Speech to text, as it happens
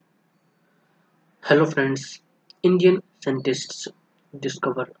Hello friends, Indian scientists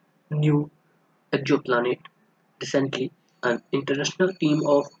discovered new exoplanet recently. An international team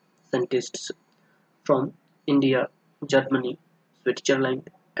of scientists from India, Germany, Switzerland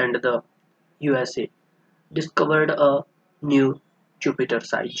and the USA discovered a new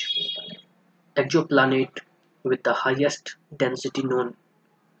Jupiter-sized exoplanet with the highest density known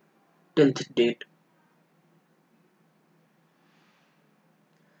till this date.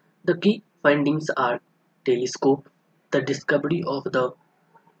 The key findings are telescope. The discovery of the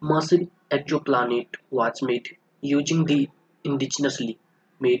massive exoplanet was made using the indigenously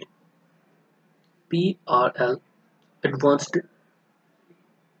made PRL Advanced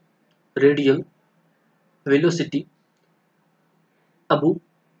Radial Velocity Abu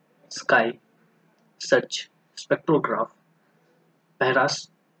Sky Search Spectrograph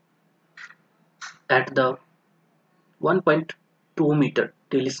Paras at the 1.2-meter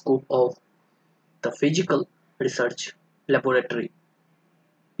telescope of the Physical Research Laboratory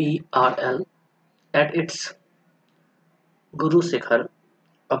PRL at its Guru Shekhar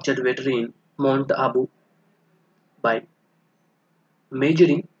Observatory in Mount Abu by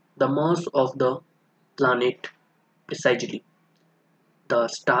measuring the mass of the planet precisely. The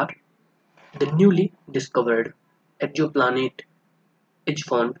star, the newly discovered exoplanet, is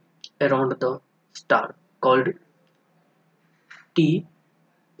found around the star called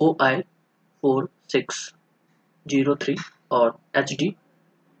TOI 4603 or HD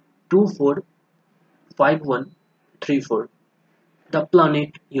 245134. The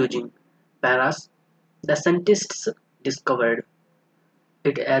planet using Paras, the scientists discovered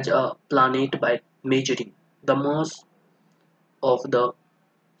it as a planet by measuring the mass of the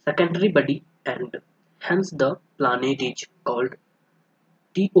secondary body and hence the planet is called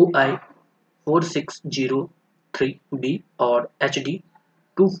TOI 4603b or HD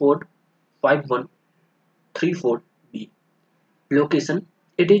 245134b. Location: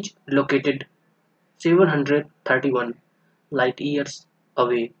 it is located 731 light years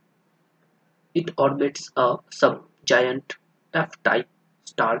away. It orbits a sub-giant F-type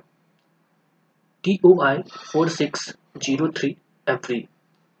star TOI 4603 every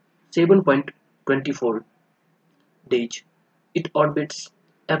 7.24 days. It orbits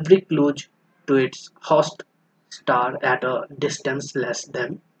every close to its host star at a distance less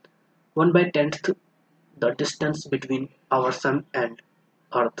than 1 by 10th the distance between our Sun and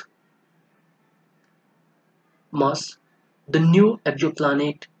Earth. Mass: the new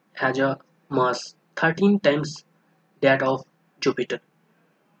exoplanet has a mass 13 times that of Jupiter.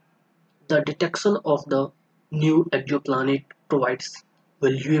 The detection of the new exoplanet provides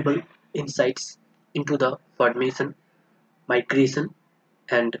valuable insights into the formation, migration,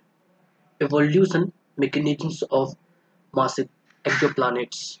 and evolution mechanisms of massive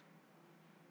exoplanets.